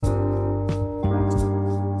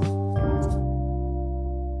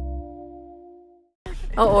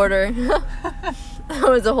I'll order. That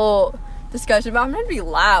was a whole discussion, but I'm gonna be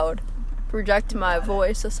loud. Project my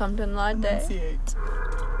voice or something like that.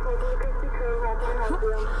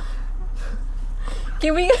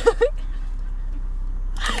 Can we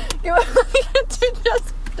do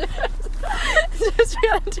just Can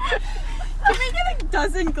we get a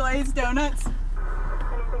dozen glazed donuts?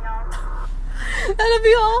 That'll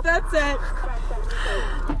be all. That's it.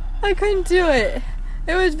 I couldn't do it.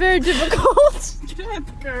 It was very difficult. Get at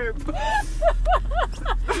the curb. That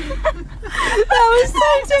was so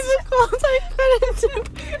difficult. I couldn't do it.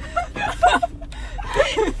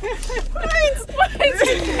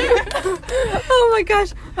 Oh my gosh.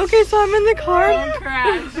 Okay, so I'm in the car. Don't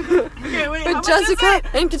crash. Okay, wait. With Jessica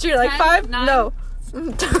and Katrina. Like 10, 5? 9? No.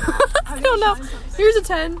 I don't know. Here's a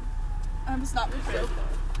 10. It's not real.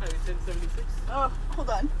 1076. Oh, hold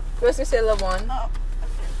on. Qu'est-ce que c'est le one? Oh,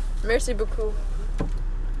 Merci beaucoup. I'm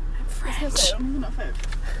French. I don't even know if I have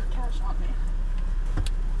cash on me.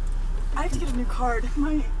 I have to get a new card. I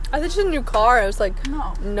thought you had a new car. I was like,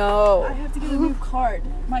 no. I have to get a new card.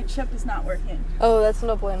 My chip is not working. Oh, that's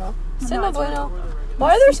no bueno. C'est no it's bueno. working.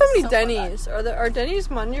 Why are there so many So Denny's? Are Denny's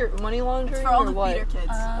money laundering It's for all or the what? theater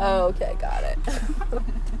kids. Oh, okay, got it.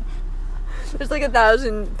 There's like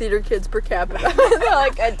 1,000 theater kids per capita. They're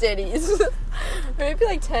like at Denny's. Maybe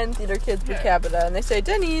like 10 theater kids per capita, and they say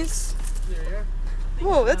Denny's.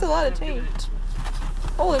 Whoa, that's a lot of change.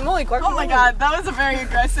 Holy moly, guacamole. Oh my god, that was a very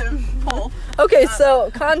aggressive pull. Okay,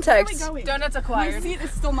 so context. Where are we going? Donuts My acquired. seat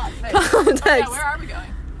is still not fixed. Context. Yeah, where are we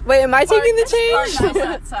going? Wait, am I taking the Park change?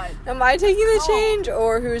 outside. Am I taking the change,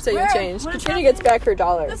 or who's taking Where? change? What is Katrina happening? gets back her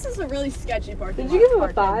 $1. This is a really sketchy parking Did you give him lot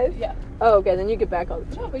a parking. 5? Yeah. Oh, okay, then you get back all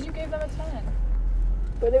the No, but you gave them a 10.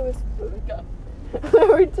 But it was. Go.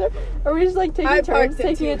 Are we just like taking I turns parked it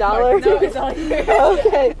taking too. $1? No, it's all yours.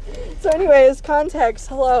 Okay. So anyways, context.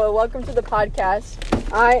 Hello and welcome to the podcast.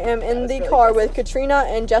 I am in the car with Katrina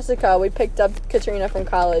and Jessica. We picked up Katrina from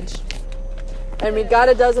college. And we got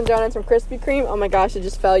a dozen donuts from Krispy Kreme. Oh my gosh, it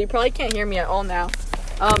just fell. You probably can't hear me at all now.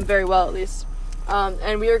 Very well at least.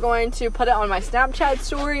 And we are going to put it on my Snapchat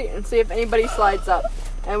story and see if anybody slides up.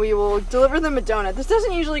 And we will deliver them a donut. This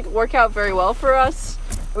doesn't usually work out very well for us.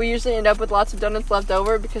 We usually end up with lots of donuts left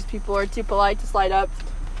over because people are too polite to slide up.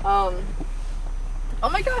 Oh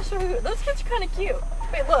my gosh, those kids are kind of cute.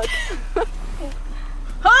 Wait, look.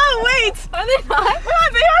 Oh, wait! Are they not? Yeah,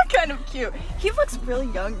 they are kind of cute. He looks really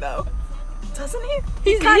young, though. Doesn't he?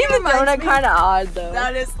 He's kinda eating the reminds donut me- kind of odd, though.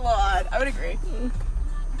 That is a little odd. I would agree.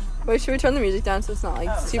 Wait, should we turn the music down so it's not like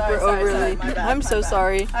Oh, super sorry, overly... my bad, I'm my so bad.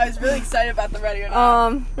 sorry. I was really excited about the ready or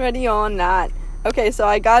not. Ready on that. Okay, so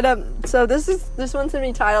I got so this one's gonna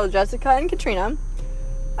be titled Jessica and Katrina.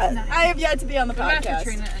 I have yet to be on the What about podcast.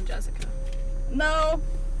 Katrina and Jessica? No.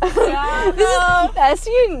 This is,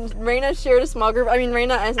 Essie and Raina shared a small group. I mean,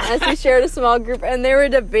 Raina and Essie shared a small group, and they were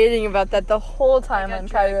debating about that the whole time on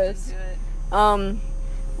Kairos.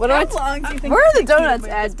 What do I? How long do you think Where are it the takes me to donuts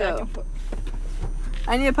move at this back though? and forth?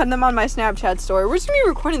 I need to put them on my Snapchat story. We're just gonna be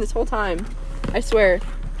recording this whole time. I swear.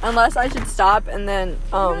 Unless I should stop and then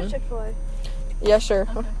Chick-fil-A. yeah, sure.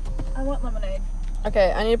 Okay. I want lemonade.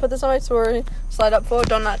 Okay, I need to put this on my story. Slide up full of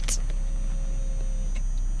donuts.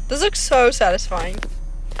 This looks so satisfying.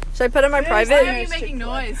 Should I put it in my Why private? are you making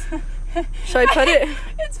noise? Should I put it?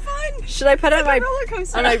 It's fun. Should I put it on my? roller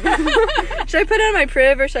coaster. On my should I put it on my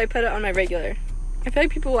priv or should I put it on my regular? I feel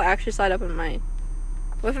like people will actually slide up on mine.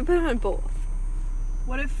 What if I put it on both?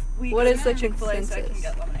 What if we What go is to the Chick-fil-A so I can consensus?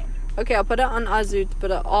 get lemonade? Okay, I'll put it on Azut,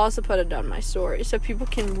 but I'll also put it on my story so people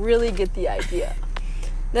can really get the idea.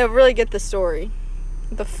 They'll really get the story,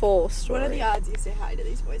 the full story. What are the odds you say hi to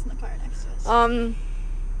these boys in the car next to us?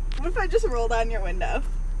 What if I just roll down your window?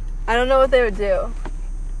 I don't know what they would do.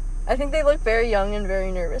 I think they look very young and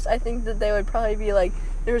very nervous. I think that they would probably be like,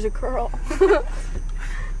 "There's a girl."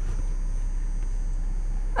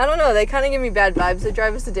 I don't know. They kind of give me bad vibes. They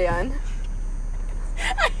drive a sedan.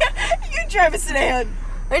 You drive a sedan.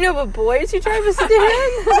 I know, but boys who drive a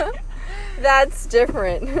sedan, that's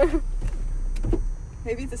different.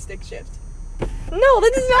 Maybe it's a stick shift. No,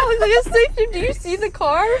 that does not look like a stick shift. Do you see the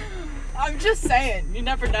car? I'm just saying. You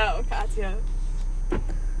never know, Katia.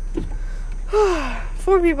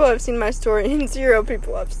 4 people have seen my story and 0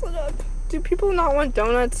 people have slid up. Do people not want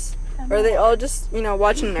donuts? Or are they all just,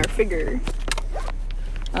 watching their figure?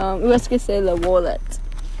 Où est-ce que c'est le wallet?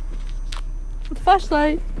 The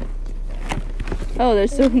flashlight. Oh,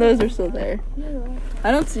 those are still there.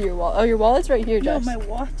 I don't see your wallet. Oh, your wallet's right here, No, Jess. my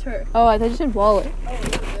water. Oh, I thought you said wallet. Oh, is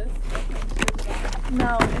it this?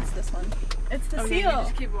 No, it's this one. It's the Okay, you seal.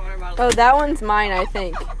 just keep a water bottle. Oh, that one's mine, I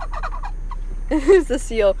think. It's the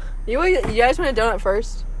seal. You guys want a donut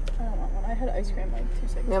first? I don't want one. I had ice cream like 2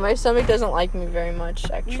 seconds. Yeah, my stomach doesn't like me very much,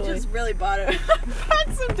 We actually. just really bought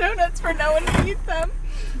some donuts for no one to eat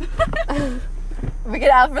them. We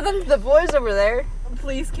get out for the boys over there.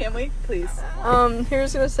 Please, can we? Please.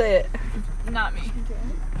 Who's gonna say it? Not me.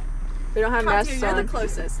 We don't have Katia, masks you're on. the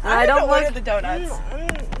closest. I don't order like the donuts.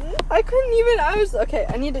 I couldn't even. Okay,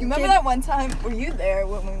 I need to. Remember that one time? Were you there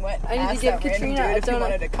when we went? I need to asked give that random Katrina dude a if he donut.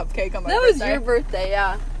 wanted a cupcake on my That was birthday? your birthday,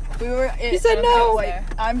 yeah. We were. He said no.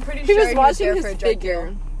 I'm pretty He sure was watching there his for a drug figure.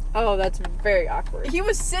 deal. Oh, that's very awkward. He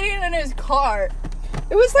was sitting in his car.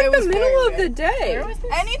 It was like It the was middle very of the weird. day. Where was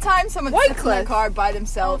this? Anytime someone White sits in Cliff. their car by Oh,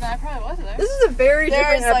 themselves, then I probably was there. This is a very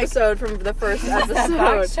different There's, like- episode from the first Box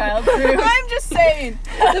episode. childproof. I'm just saying.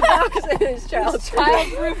 The box is childproof.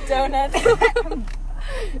 Childproof donuts.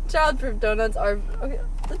 Childproof donuts are. Okay,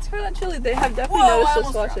 let's try that chili. They have definitely Whoa, I noticed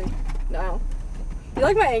us almost watching. No. You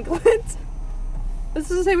like my anklet? This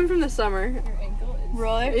is the same one from the summer. Your ankle is.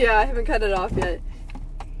 Really? Yeah, I haven't cut it off yet.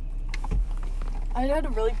 I had a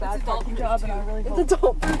really bad It's parking adult job, and I really It's hope.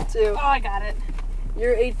 adult proof too. Oh, I got it.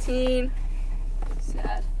 You're 18.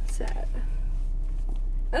 Sad. Sad.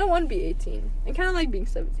 I don't want to be 18. I kind of like being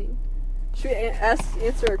 17. Should we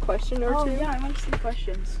answer a question or two? I want to see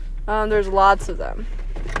questions. There's lots of them.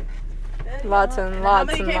 Lots and How lots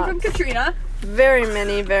many and came lots. from Katrina? Very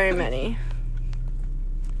many, very many.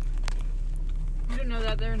 You don't know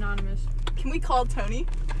that they're anonymous. Can we call Tony?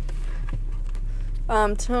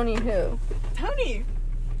 Tony who? Tony.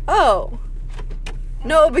 Oh.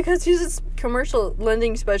 No, because he's a commercial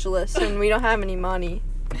lending specialist and we don't have any money.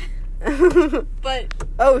 But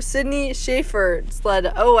Oh, Sydney Schaefer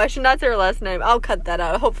sled. Oh, I should not say her last name. I'll cut that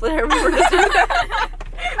out. Hopefully I remember to do that.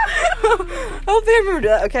 Hopefully I remember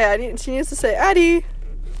that. Okay, she needs to say Addie.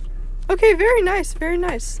 Okay, very nice, very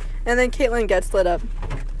nice. And then Caitlin gets lit up.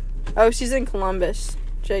 Oh, she's in Columbus.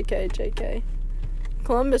 JK.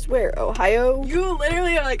 Columbus where? Ohio? you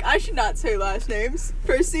literally are like, I should not say last names.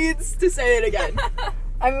 Proceeds to say it again.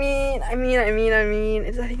 I mean, I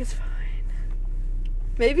think it's fine.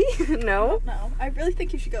 Maybe? No? No, I really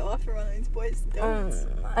think you should go off for one of these boys' donuts.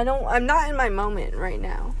 I'm not in my moment right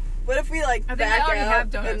now. What if we like I think back they already out have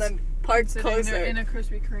donuts. and then park Sitting closer? there in a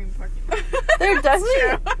Krispy Kreme parking lot. They're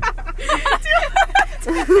definitely...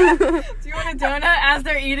 Do you want a donut as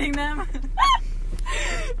they're eating them?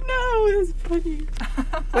 No, it's funny.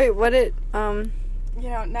 Wait, what it,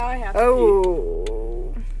 Yeah, now I have to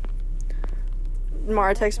Oh.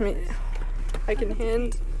 Mara text me. I can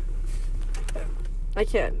hand. I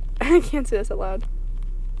can't say this out loud.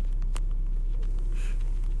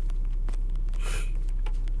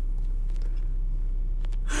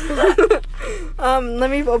 Let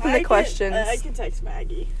me open the questions. I can text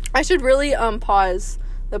Maggie. I should really pause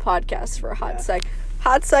the podcast for a hot sec.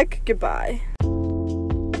 Hot sec, goodbye.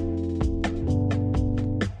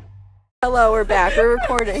 Hello, we're back. We're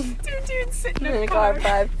recording. Two dudes sitting In a car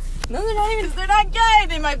 5. No, they're not even. Because they're not gay.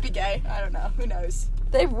 They might be gay. I don't know. Who knows?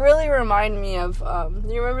 They really remind me of,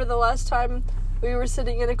 you remember the last time we were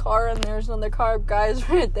sitting in a car and there's another car of guys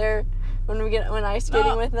right there when ice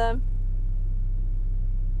skating with them?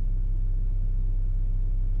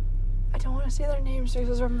 I don't want to say their names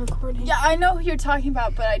because I'm recording. Yeah, I know who you're talking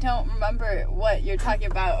about, but I don't remember what you're talking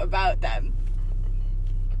about them.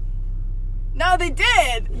 No, they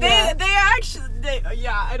did. Yeah. They actually.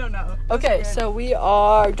 Yeah, I don't know. Okay, so we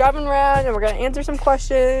are driving around and we're going to answer some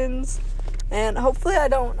questions. And hopefully I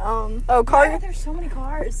don't, Why car. are there so many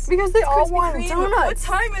cars? Because they all Krispy want Kreme. donuts.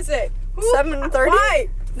 What time is it? 7:30? Why?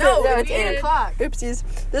 No, Yeah, it's 8 8. o'clock. Oopsies.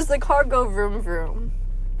 This is the cargo vroom vroom.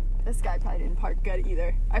 This guy probably didn't park good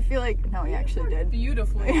either. I feel like no, he actually did.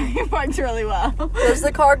 Beautifully. He parked really well. Does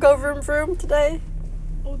the car go vroom vroom today?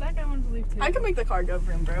 Oh, that guy wanted to leave too. I can make the car go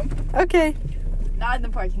vroom vroom. Okay. Not in the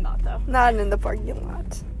parking lot though. Not in the parking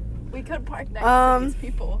lot. We could park next to these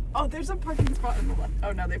people. Oh, there's a parking spot on the left.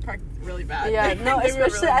 Oh no, they parked really bad. Yeah, no, They were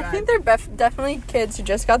especially, really I bad. think they're definitely kids who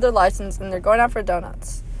just got their license and they're going out for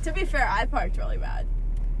donuts. To be fair, I parked really bad.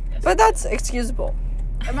 But that's excusable.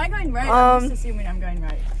 Am I going right? I'm just Um, assuming I'm going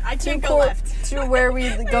right. I To can't go cool- left. To where we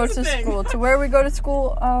go That's to the thing. school. To where we go to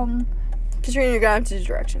school, Katrina, you're gonna have to do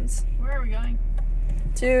directions. Where are we going?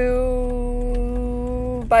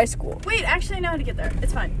 To by school. Wait, actually I know how to get there.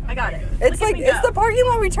 It's fine. I got it. It's Look at like, me it's go. the parking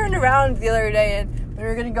lot we turned around the other day and we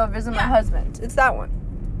were gonna go visit my Yeah. husband. It's that one.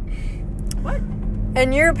 What?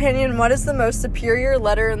 In your opinion, what is the most superior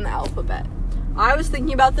letter in the alphabet? I was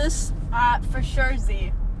thinking about this. For sure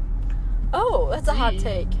Z. Oh, that's a hot Z.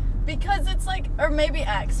 take. Because it's like, or maybe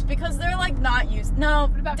X, because they're like not used. No,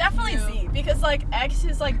 about definitely Q? Z, because like X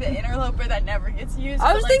is like the interloper that never gets used. I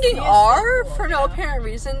but, was like, thinking Z is R so cool, for you no know? apparent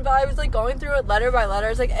reason, but I was like going through it letter by letter. I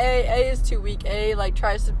was like, A is too weak. A like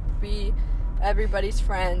tries to be everybody's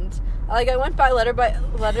friend. Like, I went by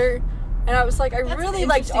letter, and I was like, I That's really an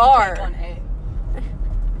liked interesting R. take on A.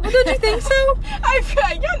 Well, don't you think so?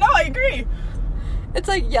 I agree. It's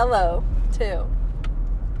like yellow, too.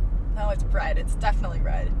 No, it's red. It's definitely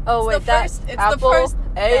red. Oh, It's wait, that's apple. the first.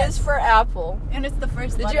 A yes. is for apple. And it's the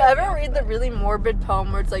first Did letter you of the ever read the alphabet. really morbid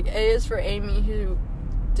poem where it's like A is for Amy who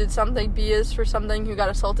did something, B is for something who got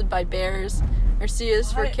assaulted by bears, or C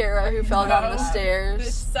is for What? Kara who fell down the No. stairs?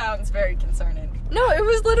 This sounds very concerning. No, it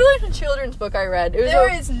was literally a children's book I read. It was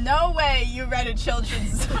There is no way you read a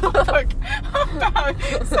children's book about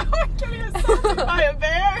someone getting assaulted by a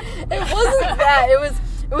bear. It wasn't that.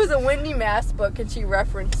 It was a Wendy Mass book, and she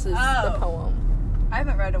references the Oh. poem. I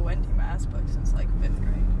haven't read a Wendy Mass book since like 5th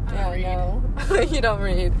grade. Yeah, I know. You don't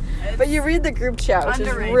read. But you read the group chat, which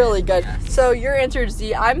Underrated, is really good. yes. So your answer is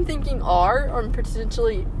Z. I'm thinking R or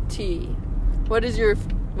potentially T. What do you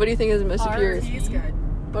think is the most superior? He's good.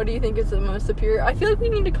 What do you think is the most superior? I feel like we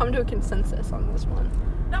need to come to a consensus on this one.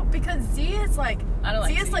 No, because Z is like I don't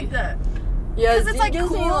like Z is Z. like the Yeah, because Z it's like gives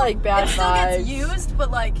cool. me like bad it still vibes. gets used, but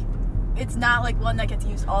like it's not like one that gets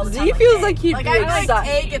used all the Z time. feels A. like he'd like be I feel like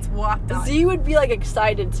excited. A gets walked on. Z would be like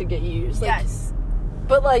excited to get used. Like, Yes,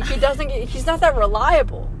 But like he's not that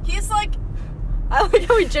reliable. he's like I like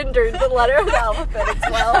how he gendered the letter of the alphabet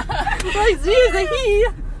as well. Like Z is a he.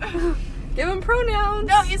 Give him pronouns.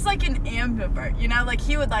 no, he's like an ambivert. You know, like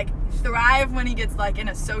he would like thrive when he gets like in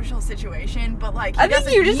a social situation, but like he I think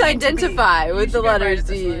doesn't you just need to be. identify You with should the go letter right at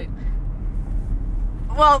this Z. light.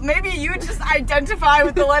 Well, maybe you just identify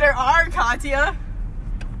with the letter R, Katia.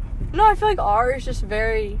 No, I feel like R is just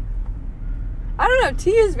very. I don't know.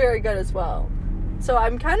 T is very good as well. So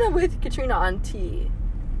I'm kind of with Katrina on T.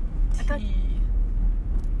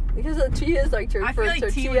 Because the T is like to I refer feel to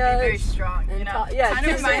like T would be tortillas. very strong. You know, Yeah, kind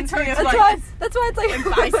of reminds me of that's like why it's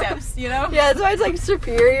like biceps. You know. Yeah, that's why it's like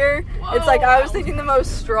superior. It's like I was Whoa. thinking the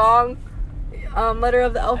most strong letter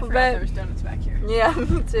of the I forgot there alphabet. was donuts back here. Yeah,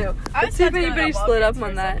 me too. Let's see if anybody split up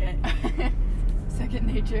on that. Second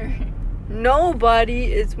nature.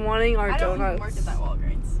 Nobody is wanting our I don't even donuts. work at that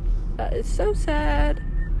Walgreens. That is so sad.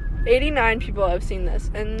 89 people have seen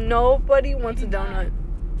this, and nobody wants a donut.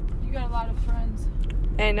 You got a lot of friends.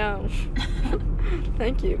 I know.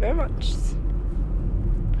 Thank you very much.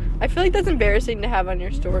 I feel like that's embarrassing to have on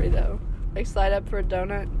your story, though. Like, slide up for a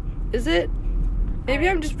donut. Is it? Maybe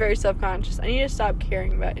I'm just very self-conscious. I need to stop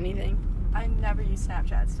caring about anything. I never use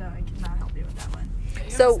Snapchat, so I cannot help you with that one. Yeah, you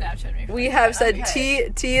So, haven't Snapchat me for We that. have said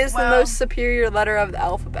Okay. T is the Well- most superior letter of the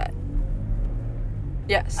alphabet.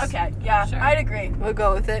 Yes. Okay, yeah, Sure. I'd agree. We'll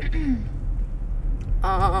go with it.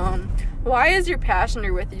 Why is your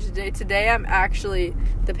passenger with you today? Today I'm actually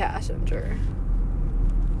the passenger.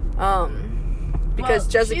 Because Well,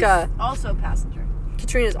 Jessica, she's also passenger.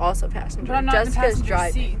 Katrina's also passenger. But I'm not in the Jessica's passenger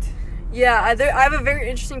driving. seat. Yeah, I have a very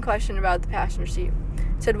interesting question about the passenger seat.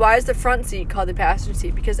 It said, why is the front seat called the passenger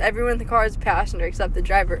seat? Because everyone in the car is a passenger except the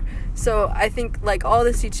driver. So I think like all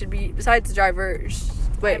the seats should be besides the driver. I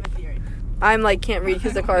Wait, have a theory. I'm like can't read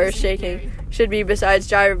because the car is shaking. Should be besides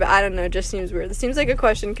driver, but I don't know. It just seems weird. This seems like a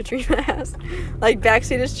question Katrina asked. Like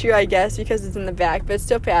backseat is true, I guess, because it's in the back, but it's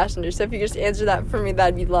still passenger. So if you could just answer that for me,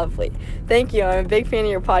 that'd be lovely. Thank you. I'm a big fan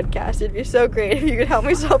of your podcast. It'd be so great if you could help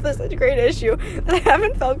me solve this such a great issue that I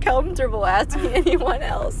haven't felt comfortable asking anyone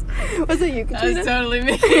else. Was it you, That Katrina? was totally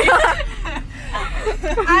me.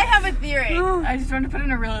 I have a theory. I just wanted to put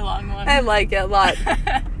in a really long one. I like it a lot.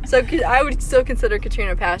 So I would still consider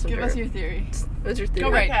Katrina a passenger. Give us your theory. What's your theory?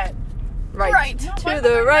 Go right. Okay. Right. No, To why am I the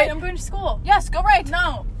going right. I'm going to school. Yes, go right.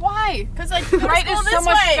 No, Why? because like go to Right school is this so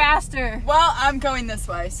much way. faster. Well, I'm going this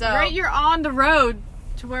way, so. Right, you're on the road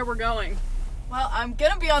to where we're going. Well, I'm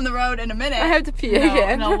gonna be on the road in a minute. I have to pee No, again.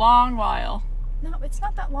 in a long while. No, it's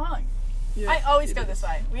not that long. I always go this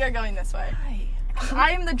way. We are going this way. Why?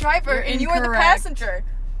 I am the driver You're and you are the incorrect. passenger.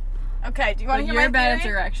 Okay, do you want to hear You're my bad at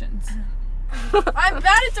theory? directions. I'm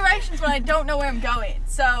bad at directions when I don't know where I'm going.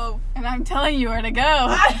 So And I'm telling you where to go.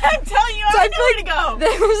 I'm telling you, So I I know where to go.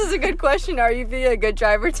 This is a good question. Are you being a good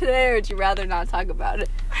driver today, or would you rather not talk about it?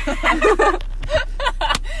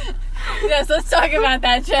 Yes, let's talk about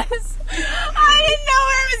that, Jess. I didn't know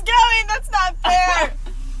where I was going. That's not fair.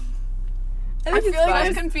 I I think feel it's like I fine.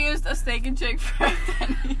 was confused a steak and shake for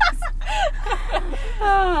Denny's.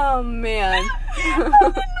 Oh man. I didn't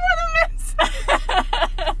want to miss.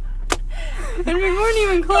 And we weren't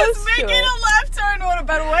even I close was to making it. a left turn would have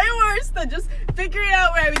been way worse than just figuring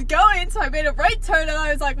out where I was going. So I made a right turn, and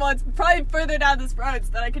I was like, well, it's probably further down this road,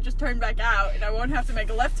 so that I could just turn back out, and I won't have to make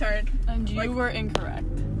a left turn. And you Like- were incorrect.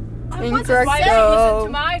 Incorrect. Why don't you listen Go.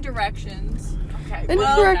 to my directions? Okay.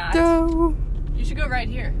 Incorrecto. You should go right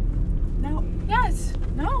here. No. Yes.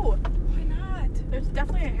 No. Why not? There's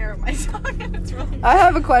definitely a hair on my sock, and it's really. I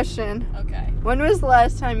have a question. Okay. When was the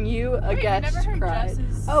last time you, a Wait, guest, never heard cried?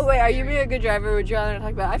 Jess's Oh, wait, are you theory. being a good driver? Would you rather not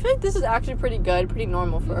talk about it? I feel like this is actually pretty good, pretty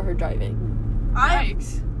normal for her driving.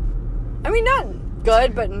 Yikes. I mean, not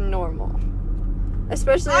good, but normal.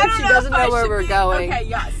 Especially I if don't she know doesn't if I know where should we're be- going. Okay,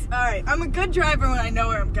 yes. Alright. I'm a good driver when I know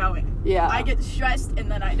where I'm going. Yeah. I get stressed and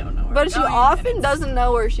then I don't know where But I'm she going. often and it's- doesn't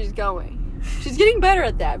know where she's going. She's getting better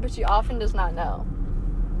at that, but she often does not know.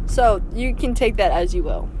 So, you can take that as you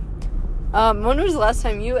will. When was the last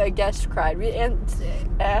time you, a guest, cried? We answered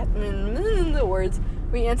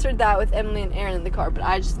that with Emily and Aaron in the car, but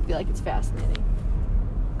I just feel like it's fascinating.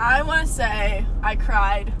 I want to say I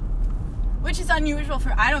cried, which is unusual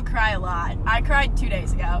for. I don't cry a lot. I cried 2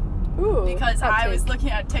 days ago Ooh, because hot I was take. looking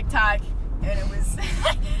at TikTok and it was.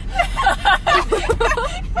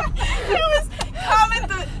 Comment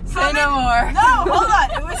the. Say no more. No, hold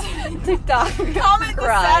on. It was TikTok. comment the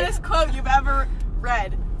Cry. saddest quote you've ever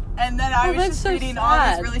read, and then I was that's just so reading all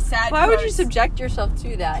sad. these really sad. Why would you quotes. subject yourself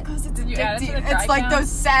to that? Because it's Did you add it to addicting. the cry It's like count? those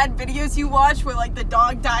sad videos you watch where like the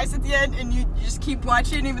dog dies at the end and you just keep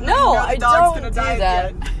watching even though No, you know the I dog's don't gonna do die that.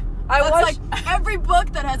 at the end. I That's watched like every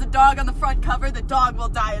book that has a dog on the front cover, the dog will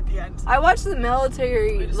die at the end. I watch the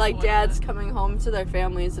military, We just like, spoiled dads it. coming home to their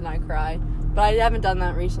families and I cry. But I haven't done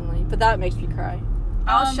that recently. But that makes me cry.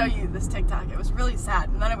 I'll show you this TikTok. It was really sad.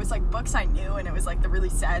 And then it was like books I knew and it was like the really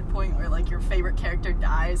sad point where like your favorite character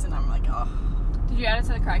dies and I'm like, oh. Did you add it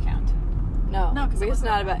to the cry count? No, No, 'cause it because it's wasn't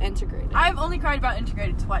not about about integrated. I've only cried about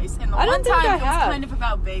Integrated twice. And the I don't one think time I it was have. kind of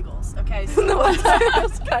about bagels. Okay, so The one time it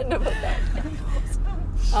was kind of about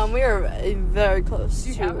we are very close Do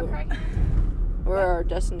you to have a cry count? where our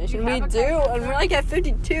destination. You We have a do, cry count? and we're like at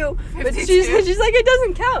 52. But 52? she's like, it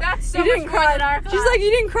doesn't count. That's so you didn't much more cry. than our She's class. like, you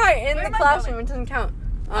didn't cry in Where the am I classroom. going? It doesn't count.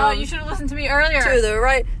 Oh, you should have listened to me earlier. To the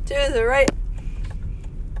right, to the right.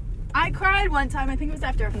 I cried one time. I think it was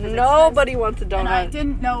after a physics Nobody wants a test, and I donut.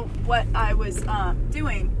 didn't know what I was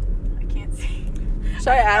doing. I can't see. Should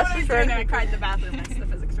I I ask was for doing it. I cried in the bathroom next to the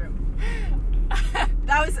physics room.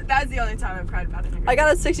 That's the only time I've cried about it. I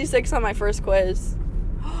got a 66 on my first quiz.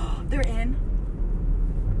 They're in.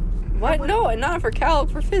 What? No, not for calc,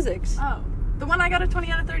 for physics. Oh, the one I got a 20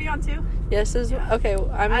 out of 30 on too. Yes, this Yeah. okay. I'm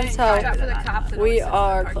I gonna didn't tell. cry for the that. cops that We always sit in the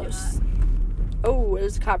are parking close. lot. Oh,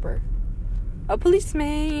 there's a copper. A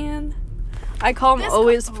policeman. I call him This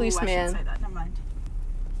always I policeman. shouldn't say that. Never mind.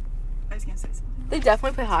 I was gonna say something. They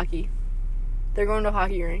definitely play hockey. They're going to a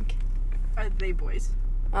hockey rink. Are they boys?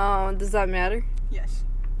 Does that matter? Yes.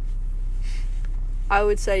 I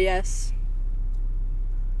would say yes.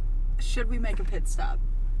 Should we make a pit stop?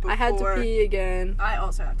 I had to before- pee again. I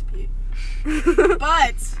also have to pee.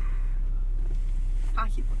 But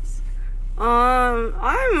hockey boys. I'm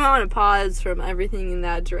on a pause from everything in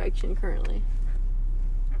that direction currently.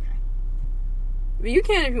 Okay. But you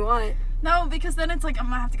can if you want. No, because then it's like I'm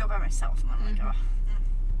gonna have to go by myself, and I'm like, oh.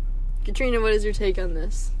 Katrina, what is your take on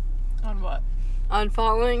this? On what? On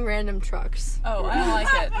following random trucks. Oh, I don't like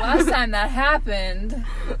it. Last time that happened,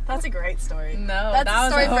 That's a great story. no, That's that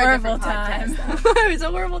was story a for horrible different time. podcast. It was a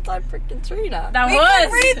horrible time for Katrina. That We was.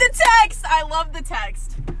 can read the text. I love the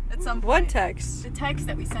text. At some point. What text? The text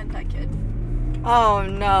that we sent that kid. Oh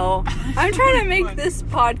no. I'm trying to make this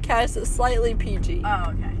podcast slightly PG. Oh,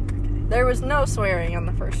 okay. There was no swearing on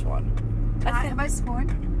the first one. Have I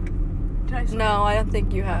sworn? Did I swear? No, I don't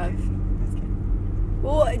think you have. That's good.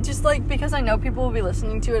 Well, just like because I know people will be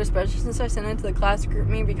listening to it, especially since I sent it to the class group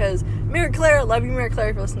me. Because Mary Claire, love you, Mary Claire,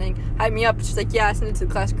 if you're listening, hyped me up. She's like, yeah, I sent it to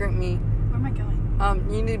the class group me. Where am I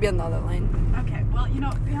going? You need to be on the other lane. Okay. Well,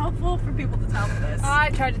 it'd be helpful for people to tell me this. I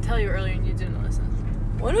tried to tell you earlier and you didn't listen.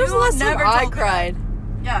 When was the last time never I told me that. cried?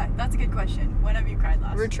 Yeah, that's a good question. When have you cried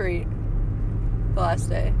last? Retreat. The last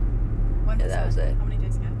day. When Yeah, that was it. How many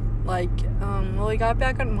days ago? Like, well, we got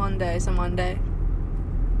back on Monday, so Monday.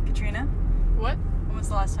 Katrina? What? When was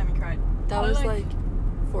the last time you cried? That Probably was like-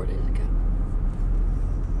 like 4 days ago.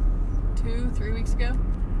 2-3 weeks ago?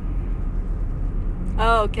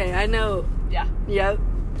 Oh, okay, I know. Yeah. Yep.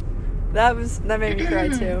 That made me cry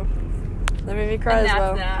too. That made me cry And as that's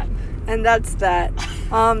well. that. And that's that.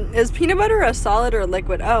 Is peanut butter a solid or a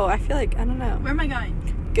liquid? Oh, I feel like, I don't know. Where am I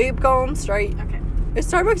going? Keep going straight. Okay.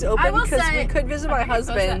 Is Starbucks I open? will Because say- we could visit I my think it goes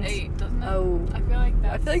at husband. 8, doesn't it? Oh. I feel like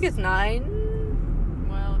that's... I feel like it's 9.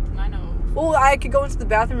 Well, it's 9:00. Well, I could go into the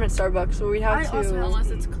bathroom at Starbucks, so we'd have I also- to. Unless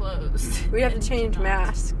it's closed. We have to And change not.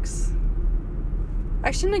 masks. I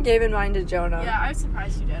shouldn't have given mine to Jonah. Yeah, I was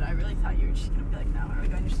surprised you did. I really thought you were just gonna be like, no, are we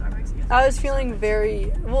going to Starbucks again? I was feeling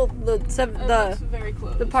very well. Oh, that's very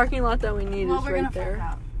close. The parking lot that we need Well, is we're right gonna there. find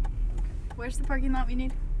out. Where's the parking lot we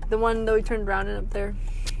need? The one that we turned around in up there.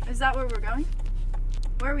 Is that where we're going?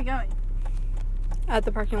 Where are we going? At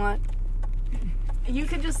the parking lot. You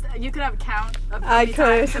could have a count of how I many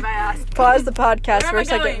times could have I asked. pause the podcast Where for am a I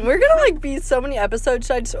second. going? We're gonna like be so many episodes.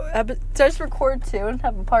 Should I just record 2 and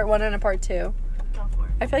have a part 1 and a part 2? Go for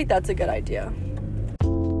it. I feel like that's a good idea.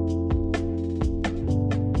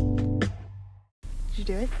 Did you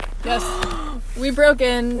do it? Yes. We broke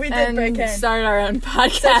in. We did and break in. started our own So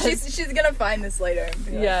podcast. she's gonna find this later. And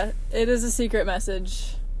be like, Yeah, it is a secret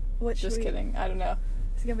message. What should Just we- kidding. I don't know.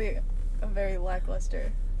 It's gonna be a very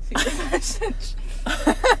lackluster secret message.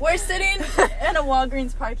 We're sitting in a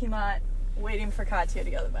Walgreens parking lot waiting for Katia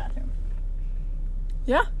to go to the bathroom.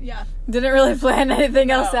 Yeah. Yeah. Didn't really plan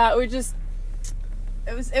anything else No. out. We just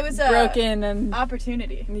It was a broke in and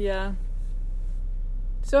opportunity. yeah.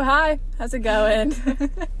 So hi, how's it going?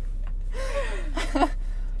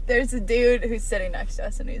 There's a dude who's sitting next to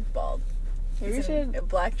us and he's bald. Maybe we He's in should a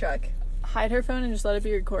black truck. hide her phone and just let it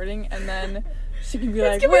be recording, and then she can be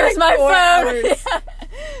It's like, gonna be "Where's like my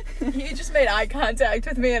 4 phone?" He just made eye contact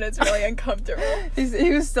with me and it's really uncomfortable.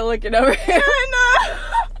 He was still looking over Yeah, here.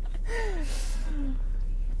 I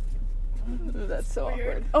That's so Weird.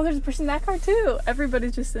 awkward. Oh, there's a person in that car too.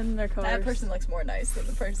 Everybody's just in their know. cars. That person looks more nice than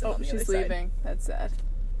the person Oh, on the other she's side. leaving. That's sad.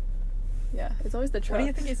 Yeah, it's always the truck. What do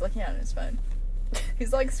you think he's looking at on his phone?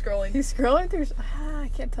 He's like scrolling. He's scrolling through. I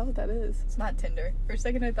can't tell what that is. It's not Tinder. For a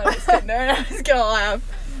second I thought it was Tinder and I was gonna laugh.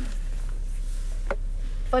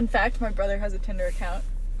 Fun fact, my brother has a Tinder account.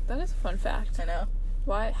 That is a fun fact. I know.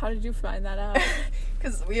 Why? How did you find that out?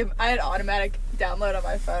 Because I had automatic download on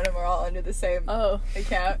my phone and we're all under the same Oh,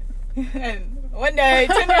 account. And one day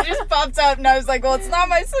Tinder just popped up and I was like, well, it's not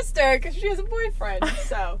my sister because she has a boyfriend.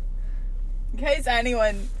 So, in case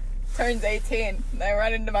anyone turns 18 and I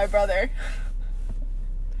run into my brother.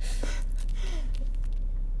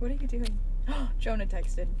 What are you doing? Jonah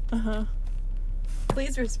texted. uh-huh.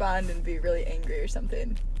 Please respond and be really angry or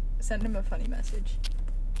something. Send him a funny message.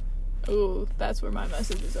 Ooh, that's where my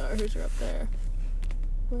messages are. Who's up there?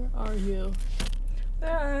 Where are you?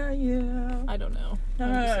 Where are you? I don't know. No,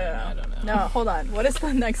 I'm no, just no, saying, no. I don't know. No, hold on. What is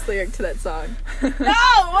the next lyric to that song? No!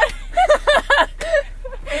 What?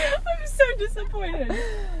 I'm so disappointed.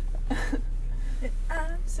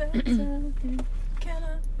 I'm so disappointed. Can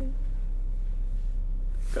I?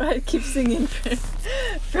 Go ahead, keep singing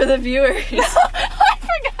for the viewers. I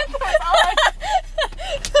forgot that was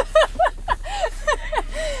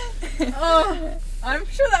on. Oh, I'm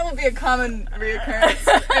sure that will be a common reoccurrence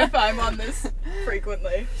if I'm on this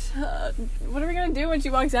frequently. What are we gonna do when she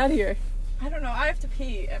walks out here? I don't know. I have to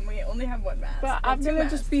pee, and we only have one mask. But Well, I'm two gonna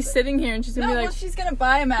masks, just be but- sitting here and she's gonna No, be like, well, she's gonna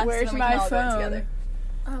buy a mask. "Where's and then we my can all go phone?" together.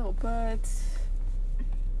 oh, but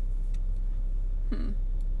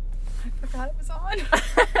I forgot it was on.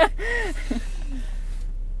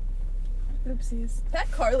 Oopsies. That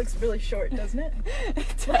car looks really short, doesn't it? it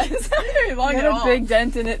It's does. not very long You at got all. a big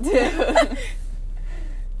dent in it too.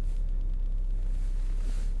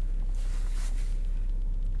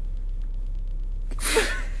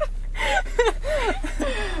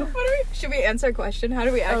 Should we answer a question? How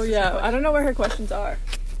do we Oh access yeah, a question? I don't know where her questions are.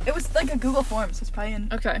 It was like a Google Forms. So it's probably in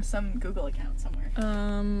Okay. some Google account somewhere.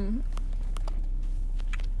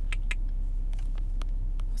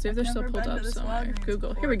 See if they're still never pulled been to up this somewhere. Walgreens Google.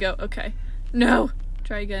 before. Here we go. Okay. No.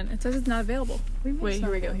 Try again. It says it's not available. We made Wait,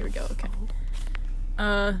 here we go. Here we go. Okay.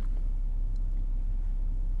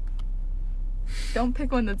 Don't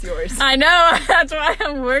pick one that's yours. I know. That's why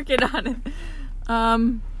I'm working on it.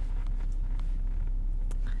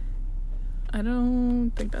 I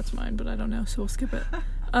don't think that's mine, but I don't know, so we'll skip it.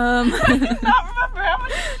 I do not remember how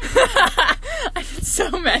many. I did so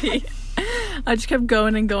many. I just kept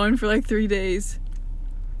going and going for like 3 days.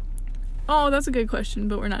 Oh, that's a good question,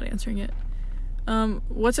 but we're not answering it.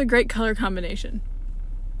 What's a great color combination?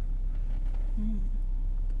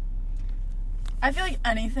 I feel like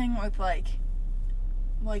anything with like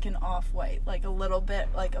an off-white, like a little bit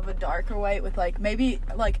like of a darker white with like maybe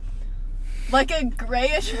like a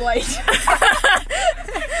grayish white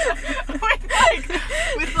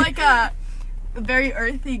with like a very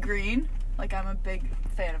earthy green. Like I'm a big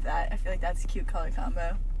fan of that. I feel like that's a cute color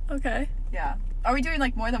combo. Okay. Yeah. Are we doing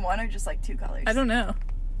like more than one or just like 2 colors? I don't know.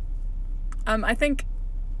 I think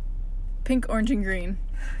pink, orange, and green.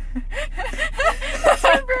 That's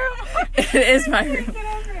my room. It is my room. Get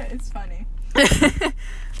over it. It's funny.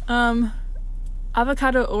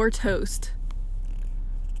 Avocado or toast?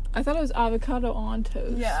 I thought it was avocado on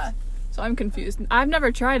toast. Yeah. So I'm confused. I've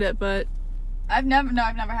never tried it, but I've never had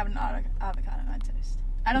an avocado on toast.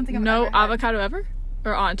 I don't think I've no ever had avocado ever?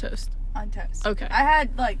 Or on toast? on toast. Okay. I've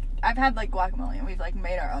had like guacamole and we've like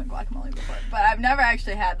made our own guacamole before, but I've never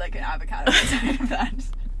actually had like an avocado inside of that.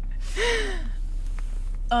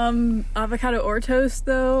 Avocado or toast,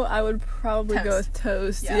 though, I would probably go with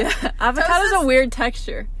toast. Yeah. Avocado's a weird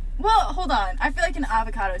texture. Well, hold on. I feel like an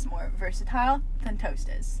avocado is more versatile than toast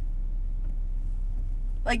is.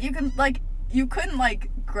 Like, you couldn't, like,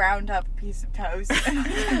 ground up a piece of toast and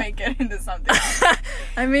like, make it into something else.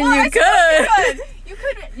 I mean, you could. You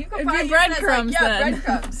could It'd probably be breadcrumbs, then.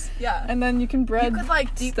 breadcrumbs. Yeah. And then you can bread You could,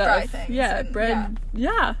 like, deep stuff. fry things. Yeah, and, bread.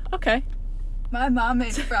 Yeah, okay. My mom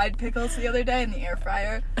made fried pickles the other day in the air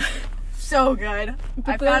fryer. So good.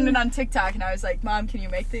 I found it on TikTok and I was like, Mom, can you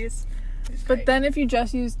make these? But then if you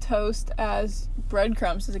just use toast as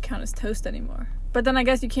breadcrumbs, does it count as toast anymore? But then I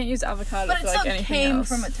guess you can't use avocado for like anything else. But it still came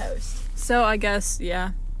from a toast. So I guess,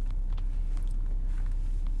 yeah.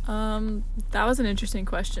 That was an interesting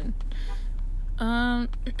question. Why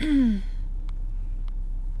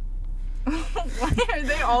are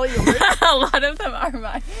they all yours? A lot of them are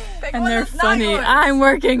mine. Pick and one they're that's not funny. yours. I'm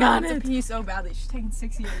working on To it. pee so badly. She's taking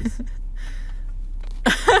 6 years.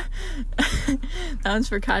 That one's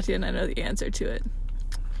for Katia, and I know the answer to it.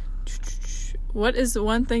 What is the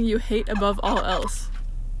one thing you hate above all else?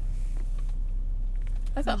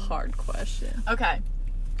 That's a hard question. Okay.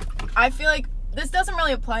 I feel like this doesn't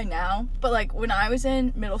really apply now, but like when I was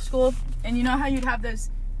in middle school, and you know how you'd have those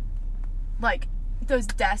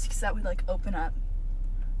desks that would like open up?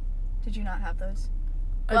 Did you not have those?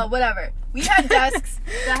 Well, whatever. We had desks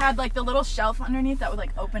that had like the little shelf underneath that would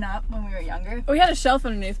like open up when we were younger. We had a shelf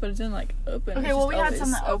underneath, but it didn't like open. Okay, well we had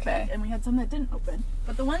some that opened and we had some that didn't open.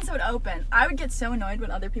 But the ones that would open, I would get so annoyed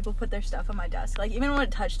when other people put their stuff on my desk. Like even when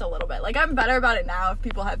it touched a little bit. Like I'm better about it now if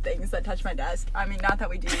people have things that touch my desk. I mean, not that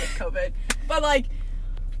we do with COVID, but like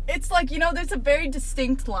it's like, you know, there's a very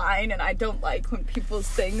distinct line and I don't like when people's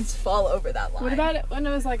things fall over that line. What about it when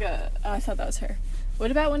it was like I thought that was her. What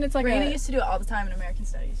about when it's like Raina used to do it all the time in American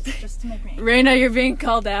Studies, just to make me... Raina, you're being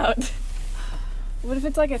called out. What if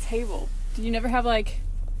it's like a table? Do you never have like...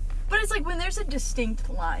 But it's like when there's a distinct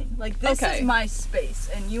line. Like, this is my space,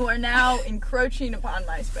 and you are now encroaching upon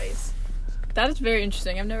my space. That is very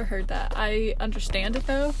interesting. I've never heard that. I understand it,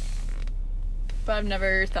 though. But I've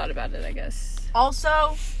never thought about it, I guess.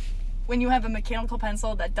 Also, when you have a mechanical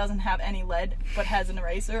pencil that doesn't have any lead, but has an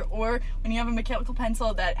eraser, or when you have a mechanical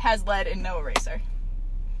pencil that has lead and no eraser.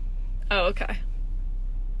 Oh, okay.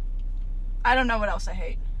 I don't know what else I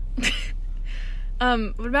hate.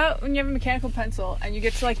 What about when you have a mechanical pencil and you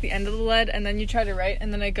get to like the end of the lead and then you try to write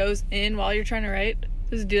and then it goes in while you're trying to write?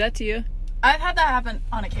 Does it do that to you? I've had that happen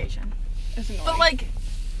on occasion. It's annoying. But like,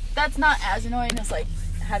 that's not as annoying as like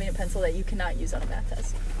having a pencil that you cannot use on a math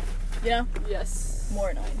test. You know? Yes. More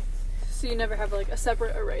annoying. So you never have like a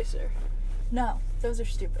separate eraser? No, those are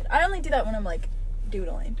stupid. I only do that when I'm like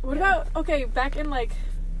doodling. What about, okay, back in like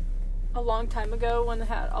a long time ago when they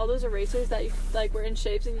had all those erasers that you like were in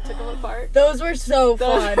shapes and you took them apart? Those were so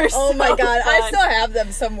fun. Oh my god, I still have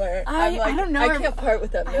them somewhere. I don't know. I can't part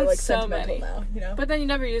with them. They're like so sentimental many now, you know? But then you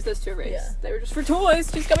never use those to erase. Yeah. They were just for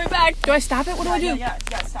toys. She's coming back. Do I stop it? What do I do? Yeah,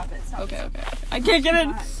 stop it. Stop Okay, it. okay. I can't get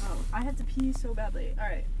in. Oh, I had to pee so badly.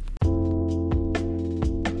 Alright.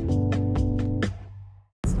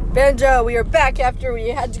 Banjo, we are back after we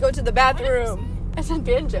had to go to the bathroom. I said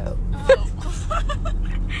banjo. Oh.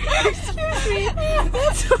 Excuse me.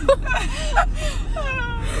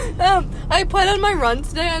 I put on my run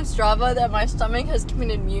today on Strava that my stomach has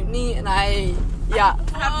committed mutiny, and I've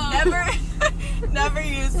never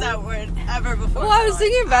used that word ever before. Well, I was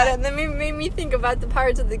thinking about it, and then it made me think about the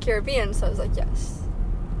Pirates of the Caribbean, so I was like, yes.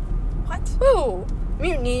 What? Ooh,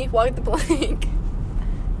 mutiny, walk the plank.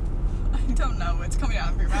 I don't know what's coming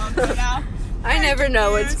out of your mouth right now. I never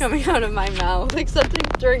know what's coming out of my mouth,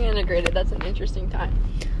 except during integrated. That's an interesting time.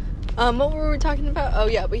 What were we talking about? Oh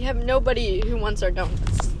yeah, we have nobody who wants our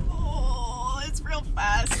donuts. Oh, it's real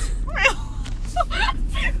fast. Real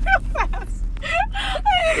fast.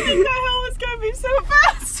 I didn't think the hell was gonna be so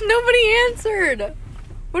fast. Nobody answered.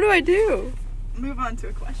 What do I do? Move on to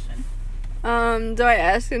a question. Do I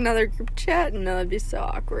ask another group chat? No, that'd be so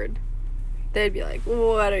awkward. They'd be like,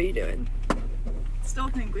 what are you doing? Still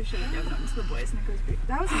think we should have given them to the boys, and it goes.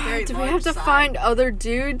 That was a very. Do we have to find other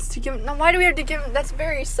dudes to give them? No, why do we have to give them? That's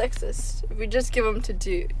very sexist. If we just give them to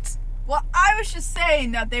dudes. Well, I was just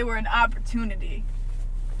saying that they were an opportunity.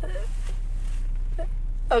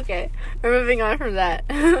 Okay, we're moving on from that.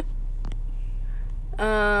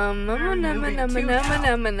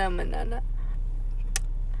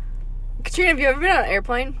 Katrina, have you ever been on an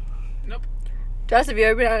airplane? Nope. Jess, have you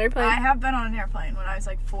ever been on an airplane? I have been on an airplane when I was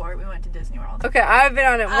like 4. We went to Disney World. Okay, I've been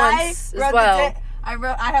on it once as well.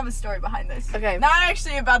 I have a story behind this. Okay. Not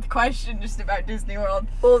actually about the question, just about Disney World.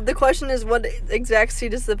 Well, the question is, what exact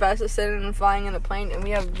seat is the best to sit in and flying in a plane? And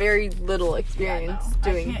we have very little experience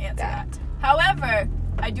doing I can't answer that. However,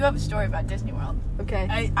 I do have a story about Disney World.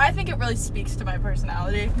 Okay. I think it really speaks to my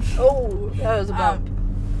personality. Oh, that was a bump.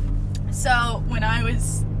 So, when I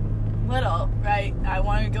was little, right, I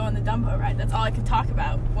wanted to go on the Dumbo ride. That's all I could talk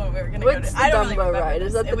about when we were going to go to... What's the I don't Dumbo really remember ride? this.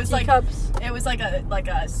 Is that It the was teacups? It was like a,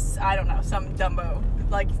 I don't know, some Dumbo,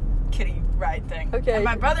 like, kitty ride thing. Okay. And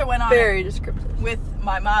my brother went on Very descriptive. with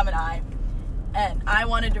my mom and I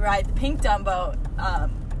wanted to ride the pink Dumbo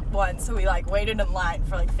one, so we, like, waited in line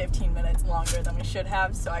for, like, 15 minutes longer than we should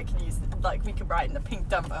have, so I could use... Like, we could ride in the pink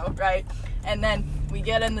Dumbo, right? And then we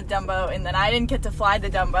get in the Dumbo, and then I didn't get to fly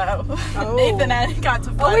the Dumbo. Oh. Nathan got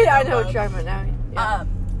to fly Oh, wait, the Dumbo. I know what you're talking about now. Yeah.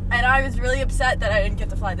 And I was really upset that I didn't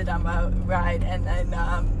get to fly the Dumbo ride, and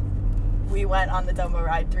then we went on the Dumbo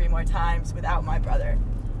ride 3 more times without my brother,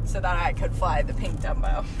 so that I could fly the pink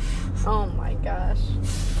Dumbo. Oh my gosh.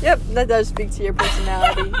 Yep, that does speak to your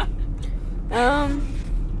personality.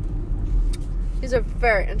 These are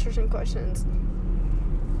very interesting questions.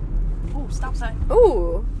 Ooh, stop sign.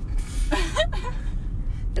 Ooh.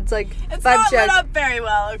 It's like It's vibe not check. lit up very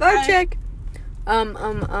well, okay? Vibe check. I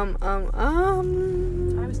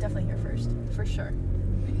was definitely here first, for sure.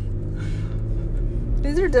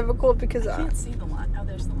 These are difficult because I can't see the line. Oh,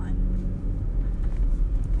 there's the line.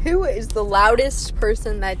 who is the loudest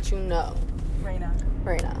person that you know? Raina.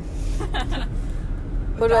 Raina.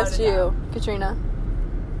 What about you, Katrina?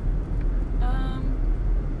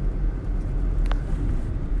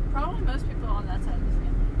 Probably most people on that side of the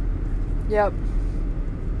family. Yep.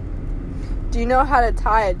 Do you know how to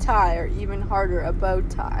tie a tie, or even harder, a bow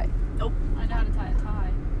tie? Nope. I know how to tie a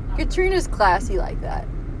tie. Katrina's classy like that.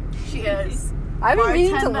 She is. I've been meaning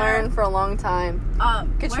to Bartender. learn for a long time.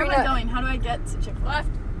 Where am I going? How do I get to Chick-fil-A? Left.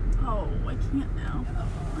 Oh, I can't now.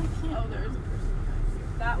 I can't. Oh, there is a person behind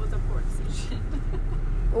you. That was a poor decision.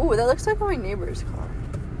 Ooh, that looks like my neighbor's car.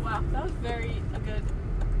 Wow, that was a good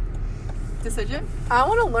Decision? I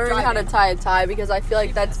want to learn how to tie a tie because I feel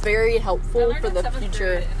like that's very helpful for the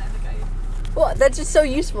future. Well, that's just so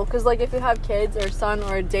useful because, like, if you have kids or a son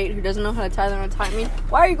or a date who doesn't know how to tie their own tie, I mean,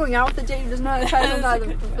 why are you going out with a date who doesn't know how to tie their own tie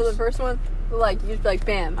for the first one? But, like, you'd be like,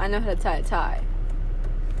 bam, I know how to tie a tie.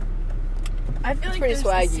 I feel like pretty there's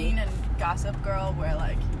swaggy. a scene in Gossip Girl where,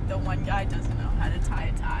 like, the one guy doesn't know how to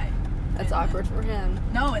tie a tie. That's awkward for him.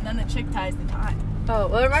 No, and then the chick ties the tie. Oh,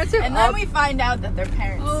 well, it reminds me of And then Up. we find out that their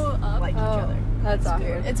parents like each other. That's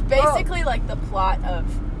awkward. It's basically like the plot of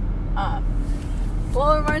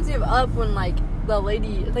Well, it reminds me of Up when, like, the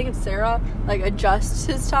lady, I think it's Sarah, like, adjusts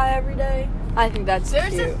his tie every day. I think that's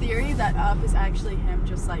there's cute. a theory that Up is actually him,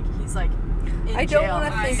 just like he's like in I don't jail.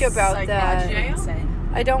 wanna He's think about that. psychologically insane.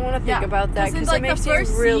 I don't want to think about that because like, it makes the me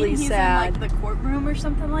first really scene, sad. He's in like the courtroom or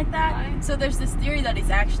something like that. Right. So there's this theory that he's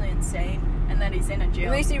actually insane and that he's in a It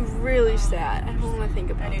jail. makes me really sad. I don't want to think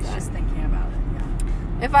about and he's that. just thinking about it.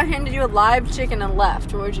 Yeah. If I handed you a live chicken and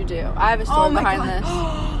left, what would you do? I have a story behind this.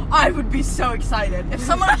 I would be so excited. If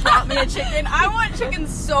someone brought me a chicken, I want chicken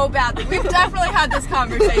so badly. We've definitely had this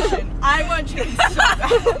conversation. I want chicken so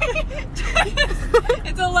badly.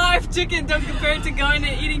 It's a live chicken. Don't compare it to going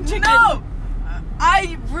and eating chicken. No!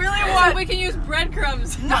 I really want... We can use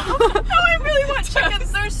breadcrumbs. No, I really want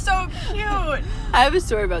chickens. They're so cute. I have a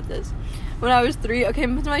story about this. When I was 3, okay,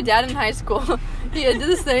 with my dad in high school, he did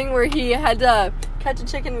this thing where he had to catch a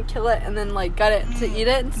chicken and kill it and then, like, gut it to eat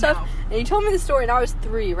it and stuff. No. And he told me the story and I was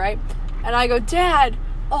 3, right? And I go, Dad,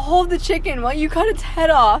 I'll hold the chicken while you cut its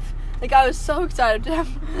head off. Like, I was so excited to have...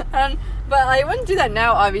 But I wouldn't do that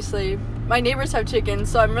now, obviously. My neighbors have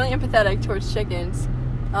chickens, so I'm really empathetic towards chickens.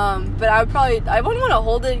 But I wouldn't want to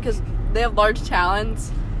hold it because they have large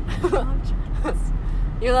talons.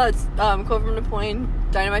 You know that's quote from Napoleon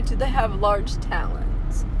Dynamite. Do they have large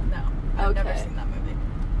talons? No, I've never Okay. seen that movie.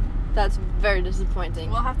 That's very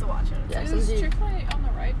disappointing. We'll have to watch it. Yes, Is indeed. Chick-fil-A on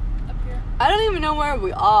the right up here? I don't even know where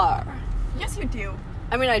we are. Yes, you do.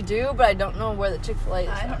 I mean, I do, but I don't know where the Chick-fil-A is.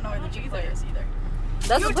 I don't know where the Chick-fil-A is either.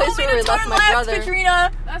 That's You the place told me where we to left turn my left, brother.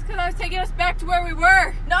 Katrina. That's because I was taking us back to where we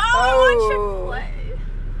were. No, Oh. I want Chick-fil-A.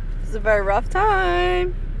 It's a very rough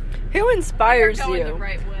time. Who inspires We're going you? the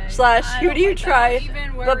right way. Slash, I who don't do you like that. try?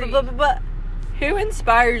 Even But, worry. who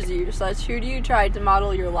inspires you? Slash, who do you try to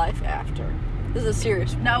model your life after? This is a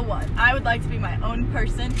serious one. No one. I would like to be my own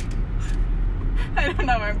person. I don't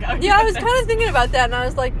know where I'm going. Yeah, I with was this. kind of thinking about that, and I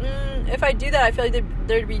was like, if I do that, I feel like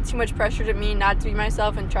there'd be too much pressure to me not to be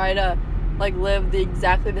myself and try to, like, live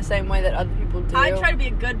exactly the same way that other people do. I try to be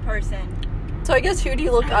a good person. So I guess who do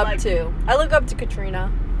you look I up like to? I look up to Katrina.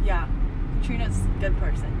 Yeah. Katrina's a good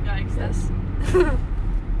person. Yikes. Yes.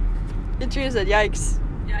 Katrina said, yikes.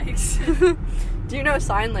 Yikes. Do you know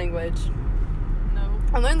sign language? No.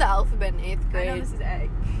 I learned the alphabet in 8th I grade. know this is A.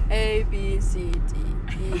 A, B, C, D,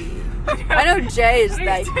 E. I know J is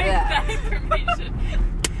like that. information.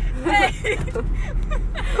 Hey.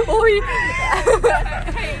 Oh,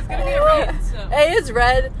 Hey, it's gonna be a red, so. A is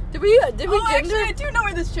red. Did we Oh, gender? actually, I do know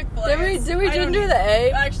where this Chick-fil-A is. Did we I don't gender the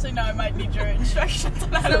A? Actually, no, I might need your instructions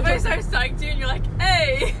on how to Somebody do starts talking to you and you're like,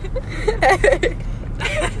 hey.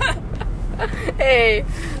 Hey.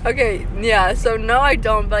 Okay, yeah, so no I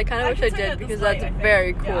don't, but I kind of wish I can say did at this because light, that's I think.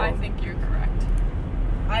 very cool. Yeah, I think you're correct.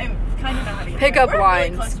 I'm kind of naughty. Pickup We're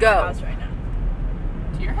lines, Really close to go. our house right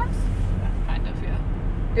now. To your house? Kind of, yeah.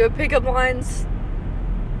 Do you have pickup lines?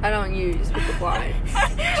 I don't use pickup lines.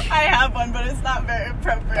 I have one, but it's not very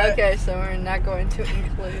appropriate. Okay, so we're not going to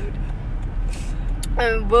include.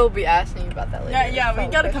 And we'll be asking you about that later. Yeah, we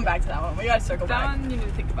Follow gotta question. come back to that one. We gotta circle That back. one you need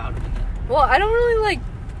to think about a minute. Well, I don't really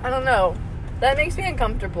I don't know. That makes me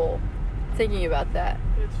uncomfortable thinking about that.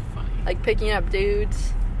 It's funny. Like picking up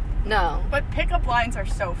dudes. No. But pickup lines are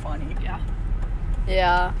so funny. Yeah.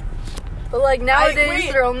 Yeah. But like nowadays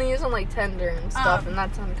wait. they're only using like Tinder and stuff, Um, and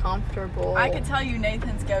that's uncomfortable. I could tell you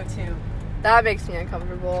Nathan's go-to. That makes me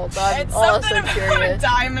uncomfortable, but I'm It's also something about curious. a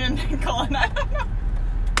dime and a nickel, and I don't know.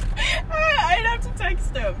 I'd have to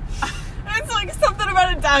text him. It's like something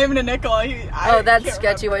about a dime and a nickel. Oh, that's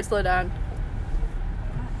sketchy. Wait, slow down.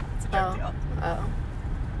 It's a drug deal. Oh.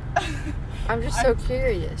 I'm just so I'm-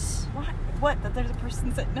 curious. What? That there's a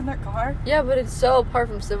person sitting in their car? Yeah, but it's so apart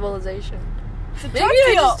from civilization. It's a Maybe drug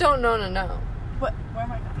I deal. just don't know to know. What? Where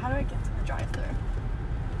am I? How do I get to the drive-thru?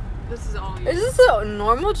 This is all you. Is this a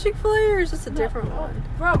normal Chick-fil-A or is this a different one?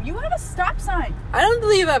 Bro, you have a stop sign. I don't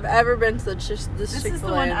believe I've ever been to this This Chick-fil-A is the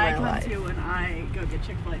one in I my come life. to when I go get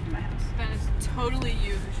Chick-fil-A from my house. Then it's totally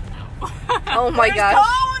you who should know. Oh my There's gosh.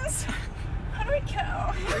 cones! How do I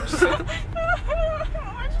go?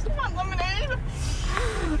 I just want lemonade.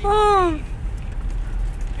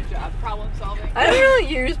 Good job. Problem solving. I don't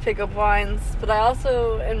really use pickup lines, but I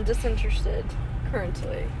also am disinterested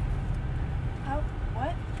currently. How?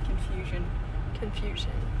 What? Confusion.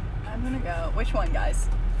 Confusion. I'm gonna go. Which one, guys?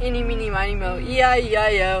 Eeny, meeny, miny, mo.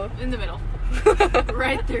 E-I-E-I-O. In the middle.